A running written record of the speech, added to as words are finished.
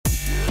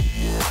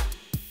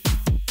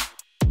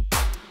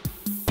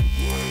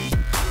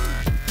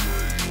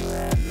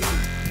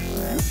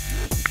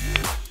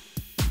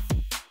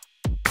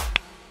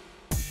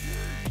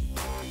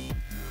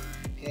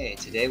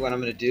Today what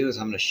I'm going to do is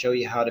I'm going to show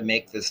you how to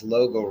make this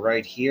logo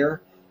right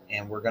here,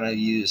 and we're going to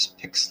use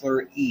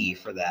Pixlr E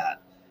for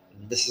that.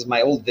 And this is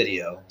my old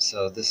video,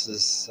 so this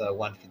is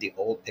one for the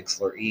old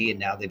Pixlr E, and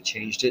now they've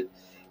changed it,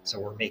 so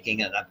we're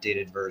making an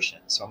updated version.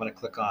 So I'm going to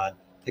click on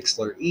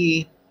Pixlr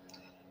E,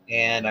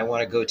 and I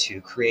want to go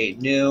to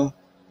Create New,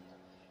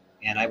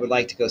 and I would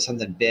like to go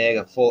something big.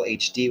 A full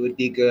HD would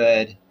be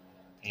good,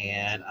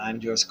 and I'm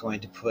just going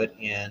to put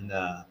in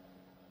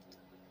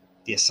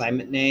the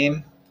assignment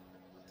name.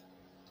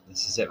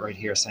 This is it right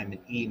here,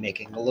 assignment E,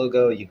 making a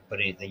logo. You can put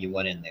anything you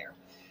want in there.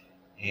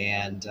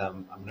 And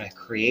I'm going to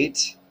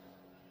create.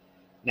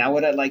 Now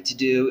what I'd like to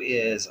do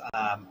is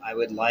I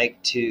would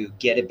like to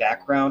get a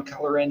background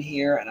color in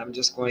here, and I'm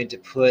just going to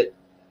put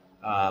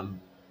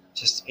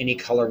just any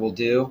color will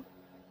do.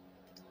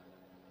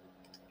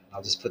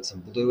 I'll just put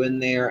some blue in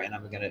there, and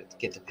I'm going to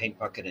get the paint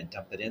bucket and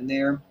dump it in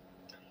there.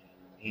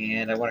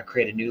 And I want to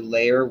create a new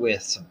layer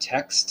with some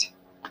text.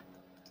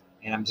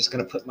 And I'm just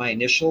going to put my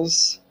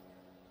initials.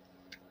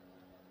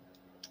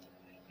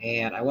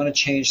 And I want to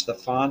change the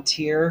font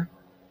here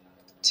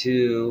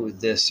to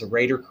this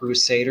Raider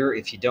Crusader.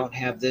 If you don't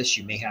have this,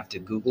 you may have to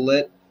Google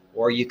it,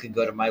 or you can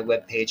go to my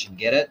webpage and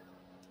get it.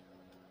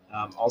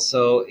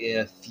 Also,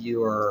 if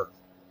you're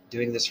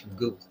doing this from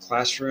Google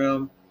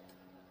Classroom,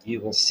 you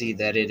will see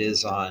that it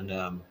is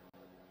on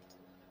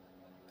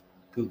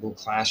Google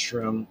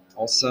Classroom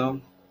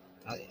also.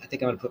 I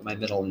think I'm going to put my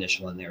middle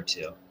initial in there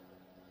too.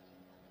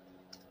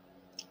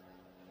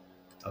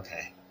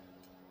 Okay.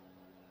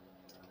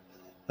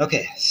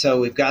 Okay,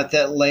 so we've got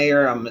that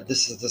layer.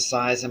 This is the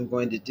size I'm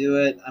going to do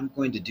it. I'm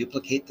going to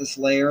duplicate this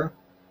layer.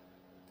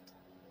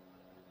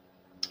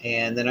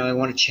 And then I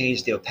want to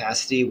change the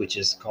opacity, which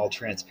is called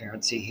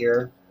transparency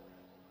here,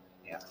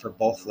 for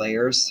both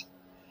layers.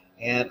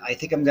 And I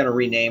think I'm going to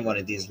rename one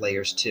of these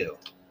layers too.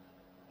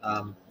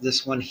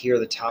 This one here,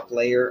 the top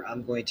layer,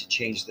 I'm going to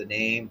change the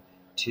name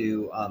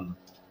to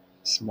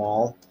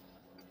small,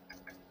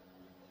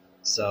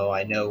 so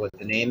I know what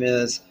the name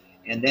is.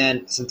 And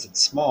then since it's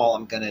small,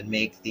 I'm going to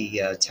make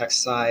the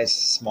text size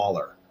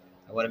smaller.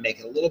 I want to make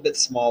it a little bit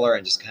smaller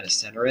and just kind of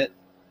center it,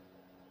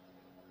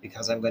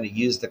 because I'm going to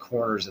use the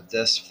corners of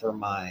this for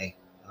my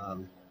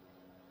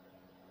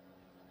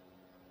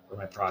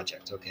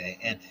project. Okay,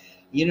 and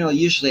you know,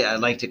 usually I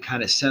like to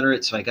kind of center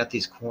it, so I got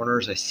these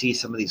corners. I see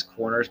some of these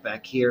corners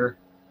back here,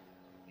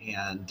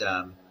 and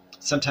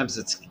sometimes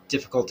it's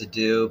difficult to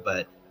do,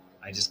 but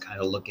I just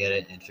kind of look at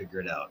it and figure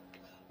it out.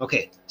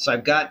 Okay, so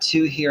I've got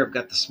two here. I've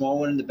got the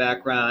small one in the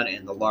background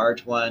and the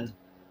large one.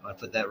 I'm going to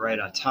put that right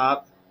on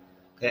top.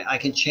 Okay, I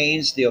can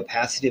change the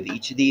opacity of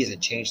each of these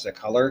and change the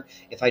color.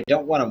 If I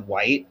don't want them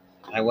white,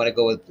 I want to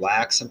go with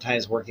black.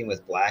 Sometimes working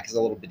with black is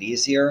a little bit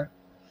easier.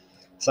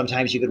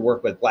 Sometimes you could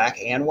work with black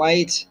and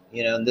white,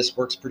 you know, and this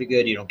works pretty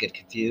good. You don't get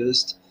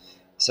confused.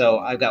 So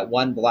I've got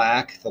one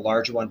black, the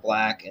larger one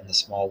black, and the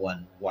small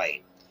one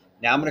white.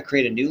 Now I'm going to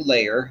create a new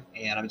layer,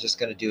 and I'm just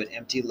going to do an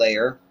empty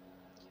layer.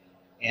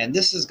 And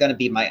this is going to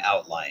be my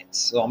outline.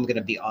 So I'm going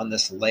to be on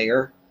this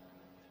layer,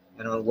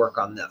 and I'm going to work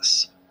on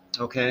this.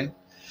 Okay.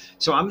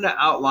 So I'm going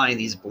to outline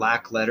these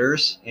black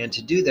letters. And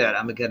to do that,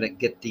 I'm going to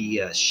get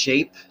the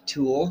shape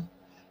tool,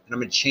 and I'm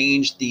going to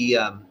change the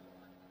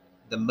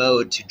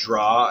mode to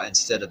draw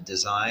instead of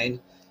design,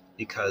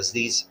 because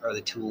these are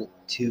the two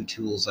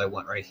tools I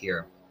want right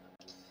here.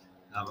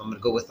 I'm going to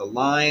go with a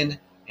line,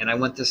 and I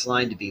want this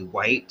line to be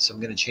white. So I'm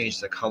going to change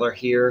the color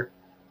here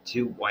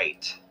to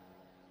white.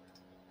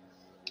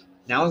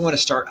 Now I want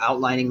to start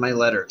outlining my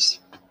letters,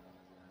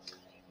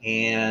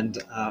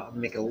 and I'll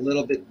make it a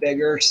little bit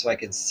bigger so I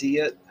can see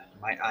it.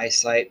 My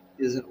eyesight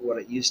isn't what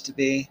it used to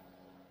be.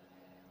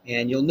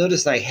 And you'll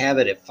notice I have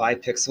it at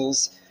 5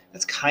 pixels.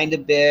 That's kind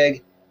of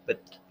big,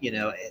 but you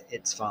know,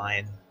 it's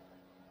fine.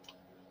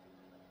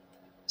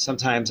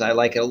 Sometimes I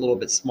like it a little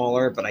bit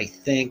smaller, but I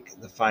think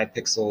the 5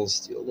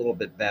 pixels do a little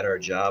bit better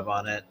job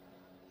on it.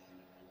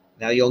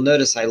 Now you'll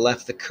notice I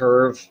left the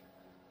curve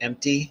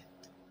empty.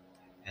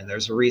 And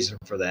there's a reason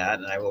for that,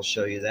 and I will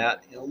show you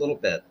that in a little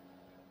bit.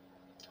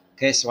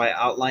 Okay, so I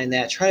outlined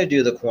that. Try to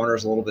do the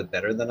corners a little bit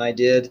better than I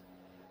did.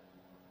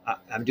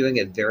 I'm doing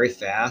it very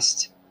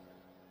fast,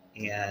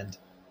 and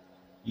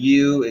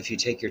if you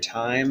take your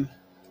time,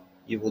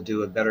 you will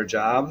do a better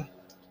job.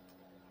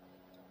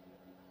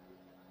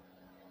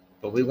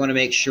 But we want to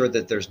make sure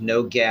that there's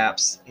no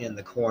gaps in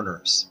the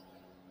corners.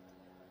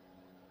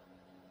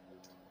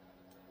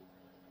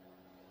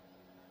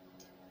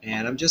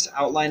 And I'm just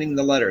outlining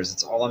the letters.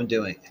 That's all I'm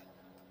doing.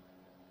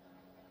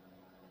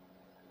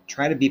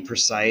 Try to be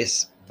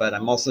precise, but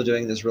I'm also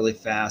doing this really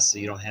fast so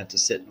you don't have to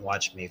sit and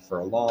watch me for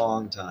a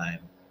long time.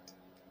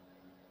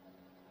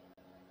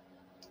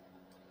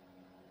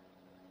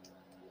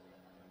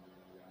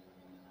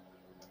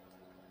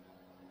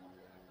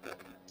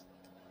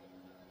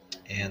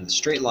 And the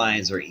straight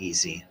lines are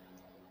easy.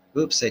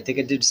 Oops, I think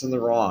I did something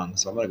wrong,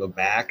 so I'm going to go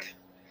back.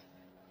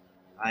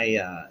 I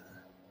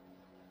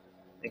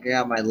think I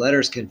got my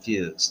letters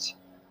confused,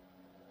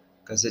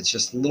 because it's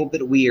just a little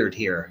bit weird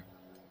here,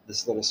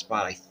 this little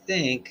spot. I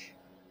think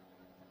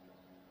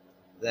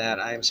that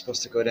I am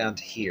supposed to go down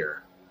to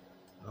here.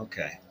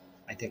 Okay,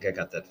 I think I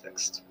got that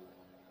fixed.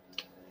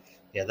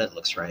 Yeah, that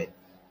looks right.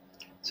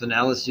 So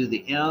now let's do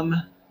the M.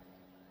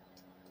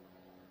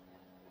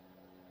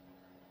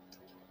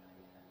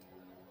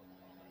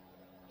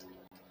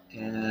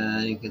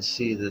 And you can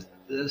see that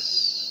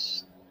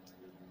this,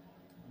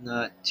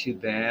 not too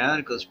bad.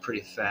 It goes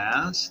pretty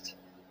fast.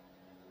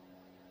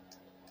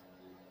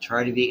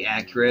 Try to be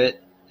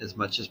accurate as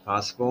much as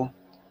possible.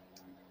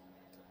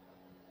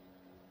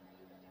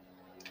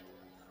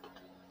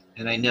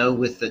 And I know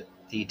with the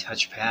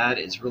touchpad,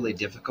 it's really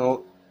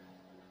difficult.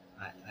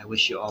 I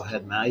wish you all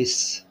had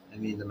mice. I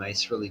mean, the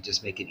mice really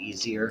just make it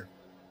easier.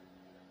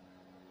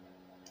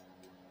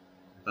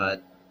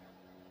 But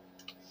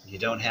if you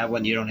don't have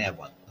one, you don't have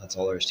one. That's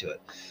all there is to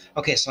it.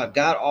 Okay, so I've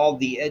got all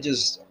the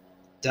edges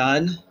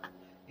done.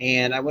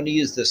 And I want to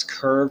use this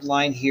curved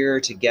line here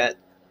to get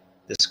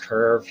this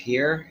curve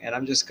here. And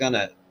I'm just going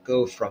to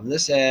go from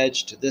this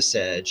edge to this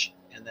edge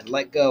and then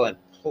let go and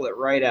pull it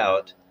right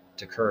out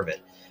to curve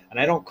it. And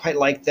I don't quite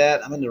like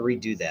that. I'm going to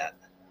redo that.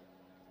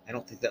 I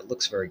don't think that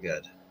looks very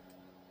good.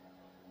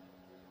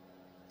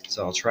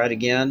 So I'll try it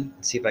again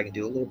and see if I can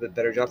do a little bit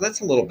better job.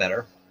 That's a little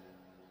better.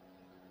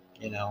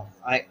 You know,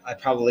 I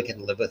probably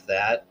can live with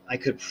that. I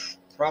could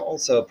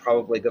also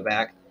probably go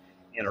back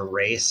and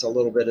erase a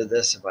little bit of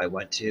this if I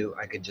want to.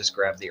 I could just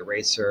grab the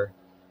eraser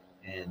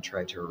and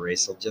try to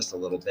erase just a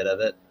little bit of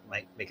it.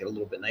 Might make it a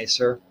little bit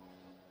nicer.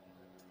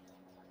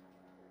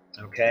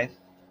 Okay.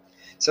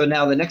 So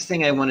now the next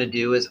thing I want to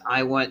do is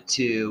I want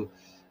to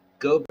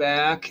go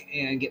back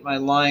and get my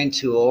line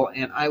tool,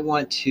 and I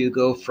want to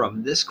go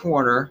from this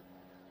corner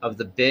of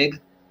the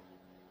big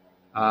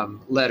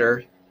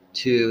letter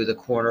to the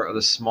corner of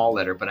the small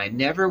letter, but I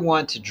never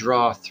want to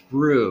draw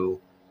through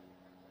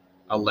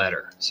a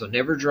letter. So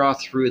never draw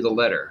through the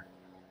letter.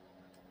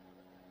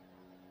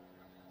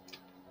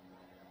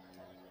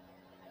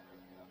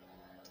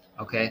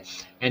 Okay,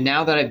 and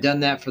now that I've done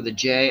that for the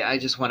J, I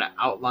just want to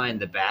outline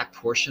the back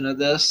portion of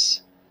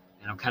this,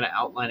 and I'm kind of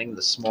outlining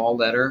the small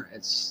letter.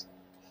 It's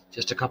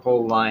just a couple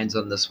of lines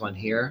on this one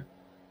here.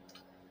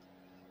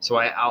 So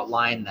I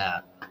outline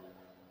that.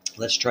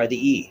 Let's try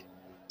the E.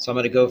 So I'm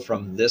going to go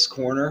from this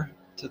corner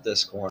to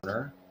this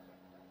corner.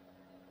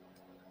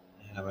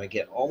 And I'm going to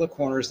get all the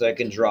corners that I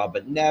can draw,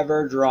 but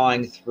never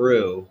drawing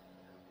through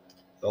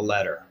the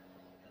letter.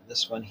 And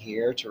this one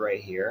here to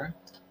right here.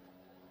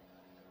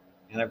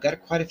 And I've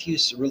got quite a few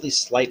really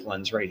slight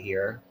ones right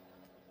here.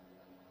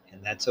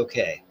 And that's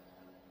okay.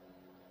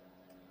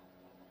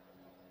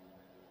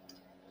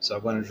 So I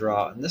want to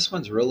draw, and this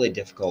one's really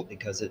difficult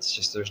because it's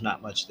just, there's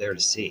not much there to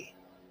see.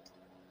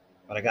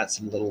 But I got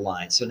some little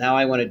lines. So now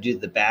I want to do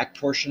the back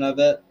portion of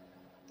it,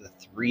 the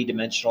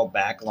three-dimensional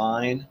back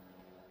line.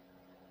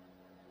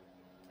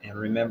 And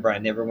remember, I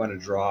never want to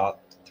draw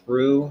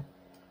through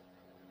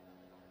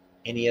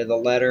any of the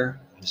letter.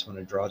 I just want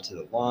to draw to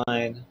the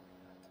line.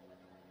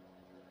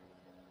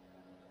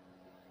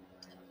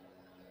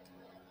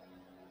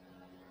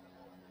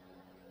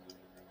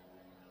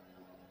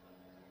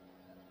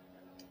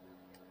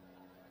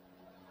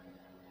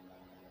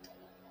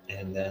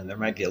 And then there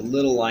might be a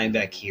little line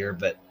back here,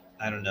 but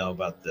I don't know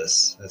about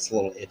this. That's a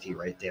little iffy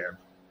right there.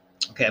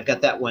 Okay, I've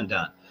got that one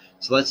done.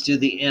 So let's do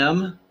the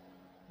M.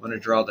 I want to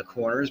draw the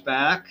corners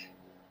back.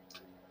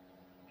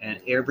 And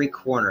every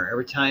corner,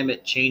 every time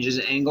it changes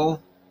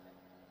angle,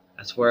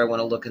 that's where I want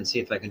to look and see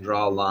if I can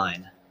draw a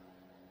line.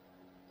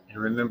 And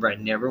remember, I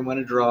never want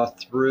to draw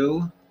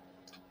through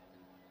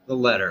the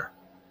letter.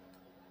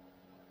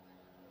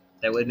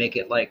 That would make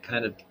it like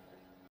kind of,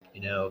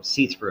 you know,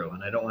 see-through,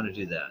 and I don't want to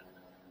do that.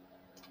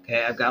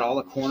 Okay, I've got all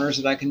the corners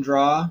that I can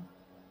draw.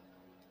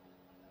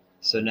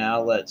 So now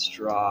let's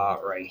draw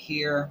right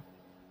here.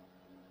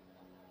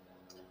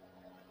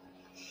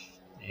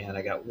 And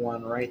I got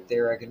one right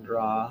there I can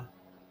draw.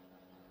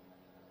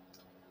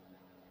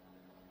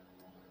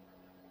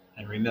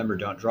 And remember,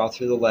 don't draw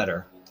through the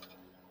letter.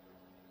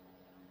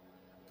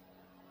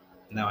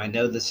 Now I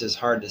know this is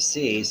hard to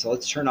see, so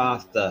let's turn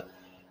off the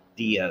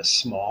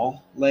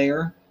small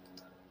layer.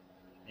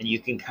 And you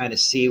can kind of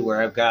see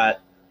where I've got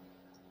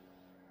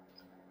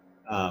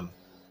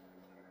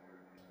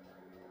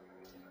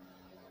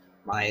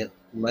my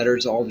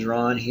letters all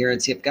drawn here,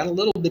 and see I've got a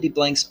little bitty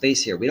blank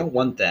space here. We don't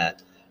want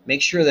that.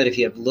 Make sure that if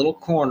you have little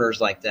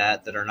corners like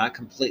that that are not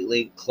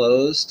completely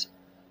closed,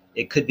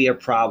 it could be a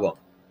problem.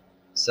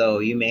 So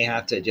you may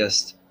have to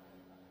just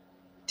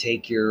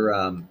take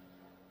your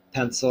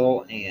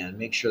pencil and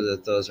make sure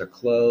that those are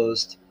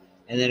closed.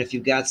 And then if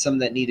you've got some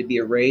that need to be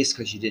erased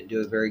because you didn't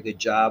do a very good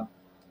job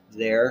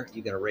there,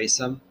 you can erase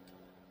them.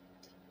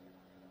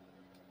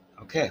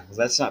 Okay, well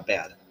that's not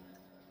bad.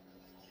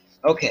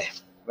 Okay,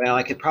 well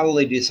I could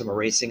probably do some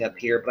erasing up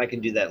here, but I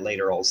can do that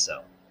later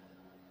also.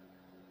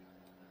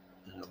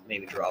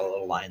 Maybe draw a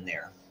little line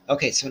there.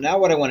 Okay, so now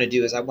what I want to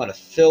do is I want to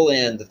fill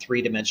in the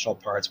three-dimensional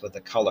parts with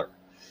a color.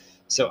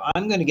 So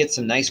I'm going to get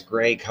some nice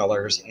gray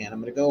colors, and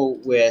I'm going to go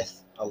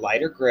with a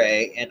lighter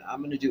gray, and I'm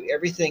going to do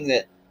everything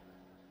that,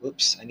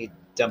 whoops, I need to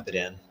dump it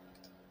in.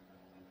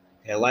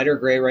 Okay, a lighter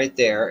gray right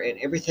there, and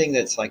everything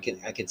that's like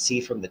I can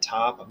see from the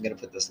top, I'm going to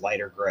put this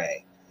lighter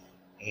gray.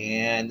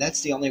 And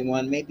that's the only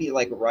one, maybe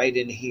like right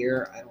in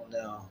here. I don't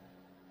know.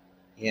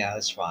 Yeah,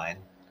 that's fine.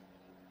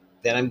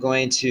 Then I'm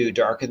going to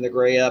darken the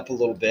gray up a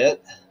little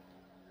bit.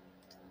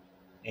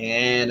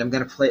 And I'm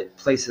going to play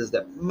places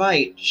that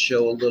might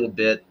show a little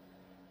bit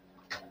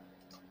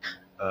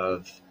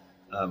of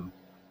um,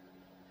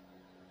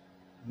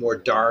 more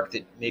dark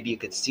that maybe you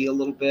could see a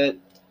little bit.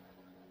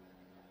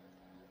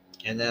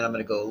 And then I'm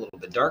going to go a little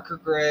bit darker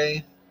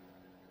gray.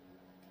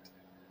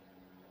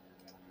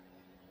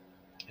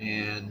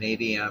 And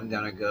maybe I'm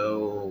going to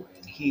go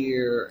in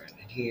here and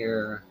in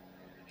here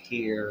and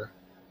here.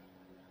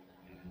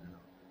 And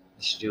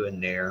just do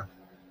in there.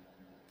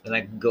 Then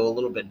I can go a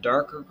little bit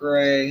darker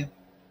gray.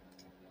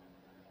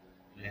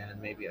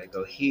 And maybe I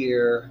go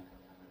here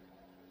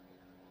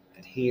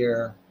and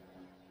here.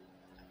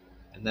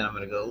 And then I'm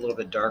going to go a little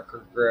bit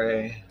darker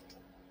gray.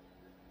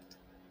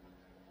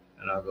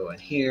 And I'll go in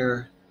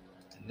here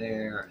and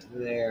there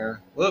and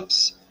there.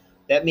 Whoops.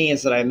 That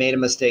means that I made a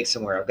mistake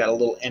somewhere. I've got a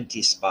little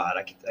empty spot.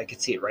 I can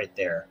see it right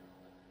there.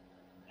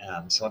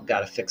 So I've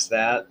got to fix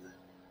that.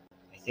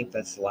 I think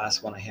that's the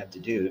last one I have to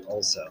do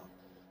also.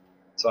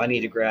 So I need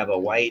to grab a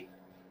white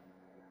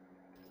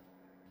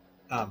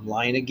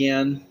line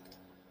again.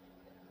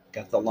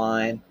 Got the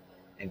line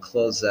and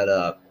close that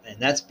up. And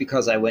that's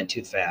because I went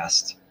too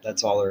fast.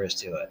 That's all there is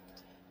to it.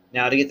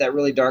 Now to get that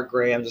really dark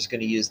gray, I'm just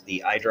going to use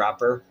the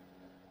eyedropper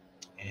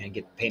and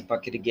get the paint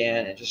bucket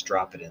again and just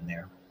drop it in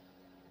there.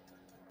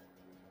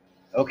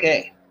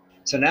 Okay,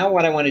 so now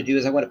what I want to do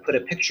is I want to put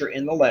a picture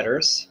in the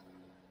letters,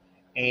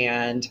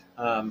 and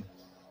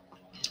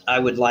I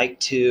would like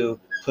to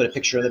put a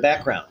picture in the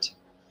background.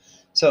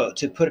 So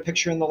to put a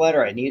picture in the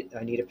letter, I need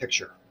a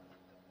picture.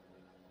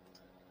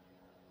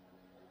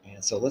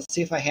 And so let's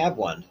see if I have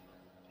one.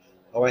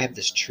 Oh, I have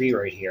this tree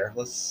right here.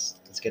 Let's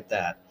get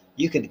that.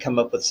 You can come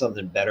up with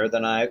something better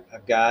than I've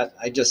got.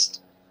 I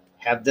just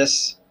have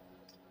this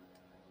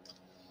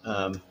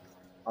on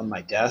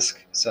my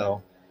desk,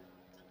 so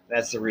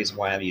that's the reason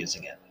why I'm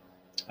using it.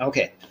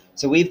 Okay,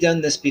 so we've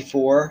done this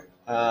before.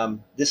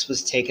 This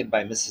was taken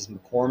by Mrs.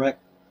 McCormick,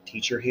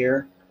 teacher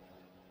here,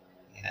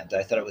 and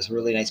I thought it was a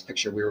really nice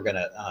picture. We were going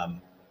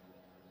to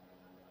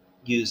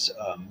use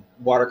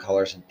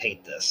watercolors and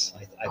paint this.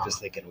 I was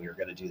thinking we were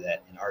going to do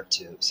that in art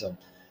too. So,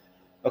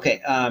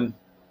 okay,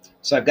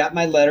 so I've got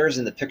my letters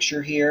in the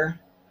picture here.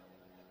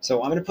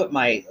 So I'm going to put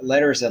my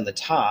letters on the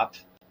top,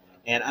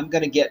 and I'm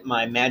going to get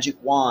my magic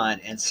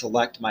wand and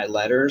select my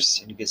letters.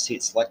 And you can see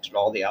it selected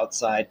all the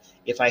outside.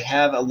 If I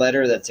have a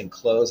letter that's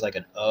enclosed, like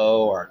an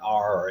O or an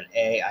R or an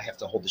A, I have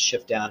to hold the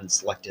shift down and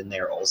select in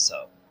there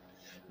also.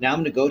 Now I'm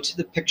going to go to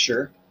the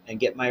picture and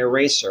get my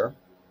eraser.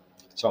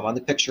 So I'm on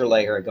the picture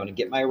layer. I'm going to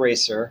get my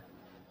eraser,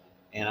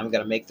 and I'm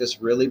going to make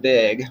this really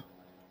big.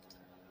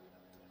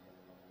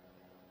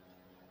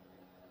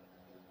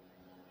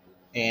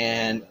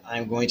 And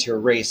I'm going to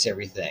erase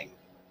everything.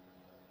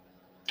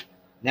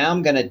 Now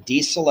I'm going to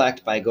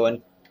deselect by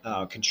going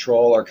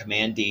Control or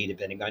Command D,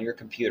 depending on your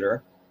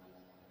computer.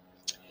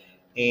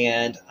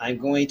 And I'm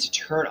going to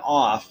turn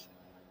off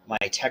my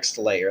text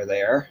layer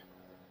there.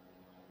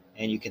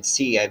 And you can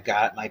see I've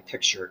got my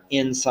picture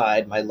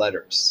inside my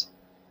letters.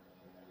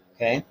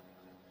 Okay.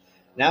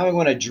 Now I'm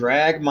going to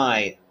drag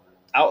my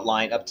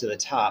outline up to the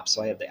top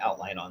so I have the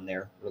outline on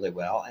there really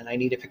well. And I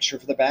need a picture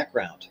for the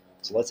background.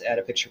 So let's add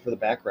a picture for the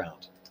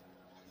background.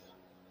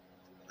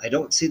 I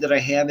don't see that I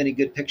have any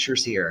good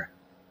pictures here.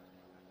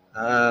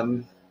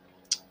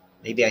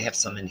 Maybe I have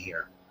some in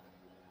here.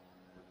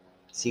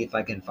 See if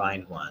I can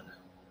find one.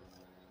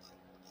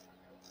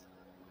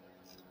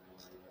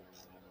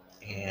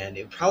 And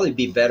it would probably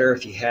be better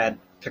if you had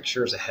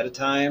pictures ahead of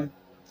time.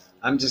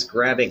 I'm just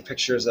grabbing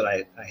pictures that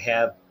I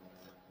have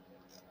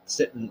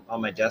sitting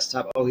on my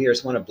desktop. Oh,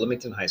 here's one of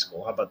Bloomington High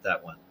School. How about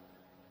that one?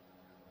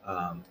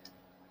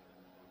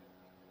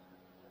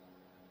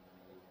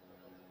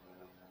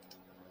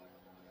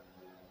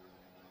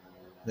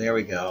 There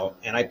we go.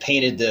 And I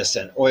painted this,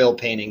 an oil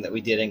painting that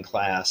we did in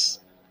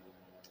class.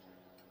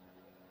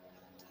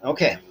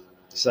 Okay,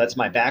 so that's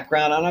my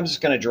background, and I'm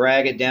just going to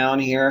drag it down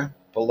here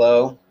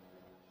below.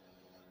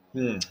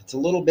 It's a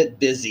little bit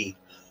busy,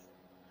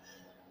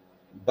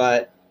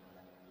 but,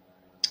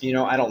 you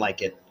know, I don't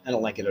like it. I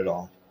don't like it at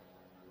all.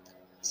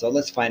 So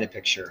let's find a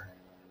picture.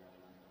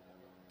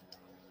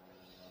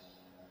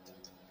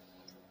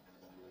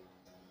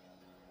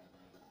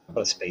 How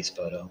about a space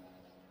photo?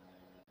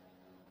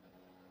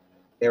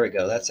 There we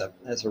go. That's a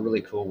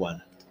really cool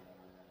one.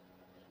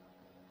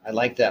 I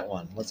like that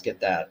one. Let's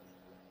get that.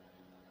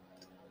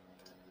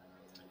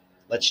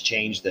 Let's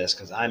change this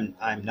because I'm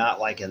not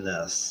liking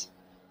this.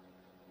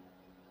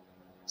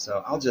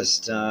 So I'll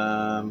just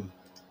I'm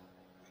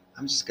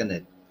just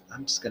gonna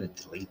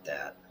delete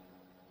that.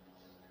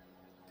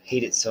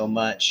 Hate it so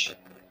much.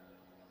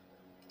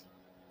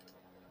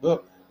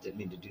 Whoop, didn't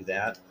mean to do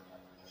that.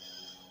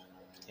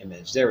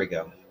 Image, there we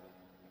go.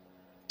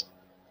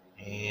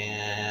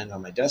 And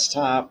on my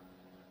desktop,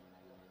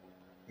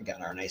 we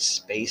got our nice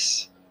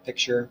space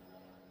picture.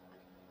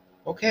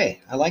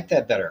 Okay, I like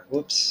that better.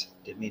 Whoops,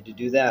 didn't mean to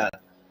do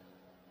that.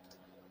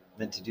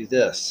 Meant to do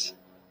this.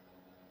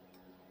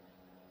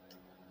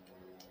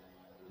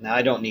 Now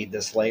I don't need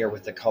this layer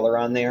with the color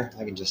on there.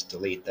 I can just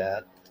delete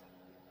that.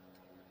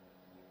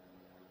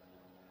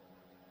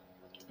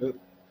 Oop.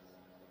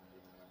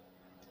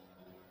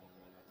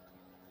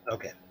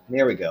 Okay,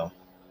 there we go.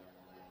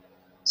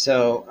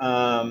 So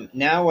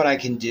now what I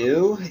can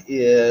do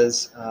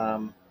is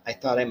I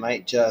thought I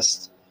might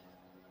just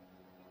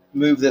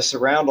move this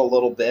around a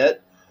little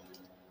bit.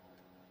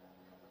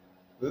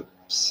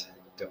 Oops,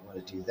 don't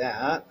want to do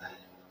that.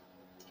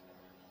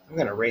 I'm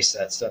going to erase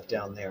that stuff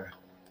down there.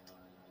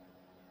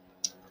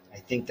 I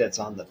think that's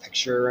on the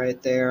picture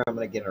right there. I'm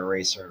going to get an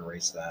eraser and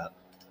erase that.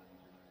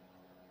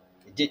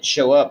 It didn't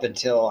show up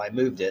until I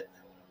moved it.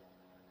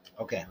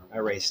 Okay, I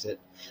erased it.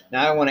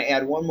 Now I want to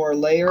add one more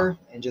layer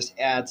and just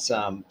add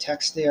some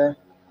text there.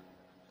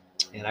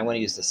 And I want to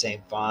use the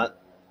same font,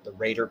 the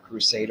Raider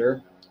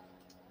Crusader.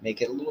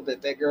 Make it a little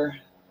bit bigger,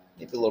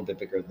 maybe a little bit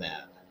bigger than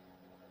that.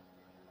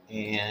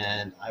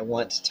 And I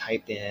want to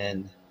type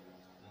in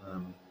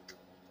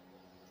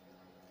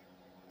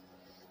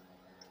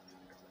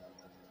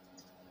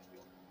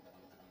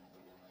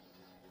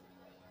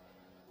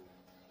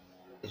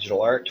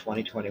Digital Art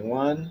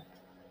 2021.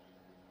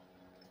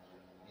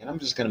 And I'm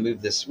just going to move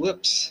this.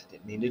 Whoops,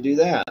 didn't mean to do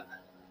that.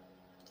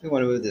 We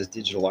want to move this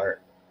digital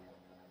art.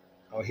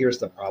 Oh, here's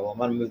the problem. I'm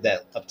going to move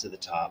that up to the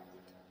top.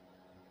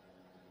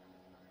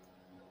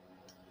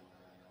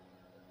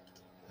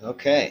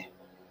 Okay.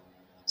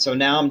 So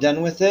now I'm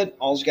done with it.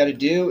 All you got to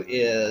do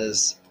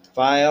is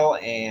file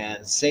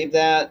and save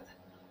that.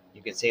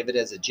 You can save it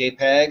as a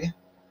JPEG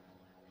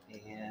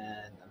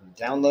and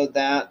download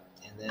that.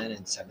 And then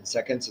in 7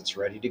 seconds, it's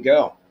ready to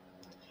go.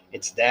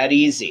 It's that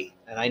easy.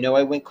 And I know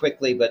I went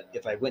quickly, but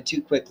if I went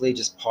too quickly,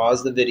 just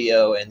pause the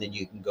video and then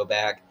you can go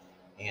back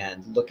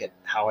and look at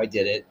how I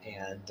did it.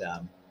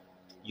 And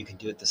you can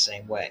do it the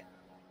same way.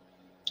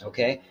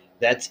 Okay,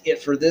 that's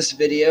it for this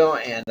video,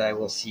 and I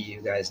will see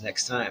you guys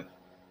next time.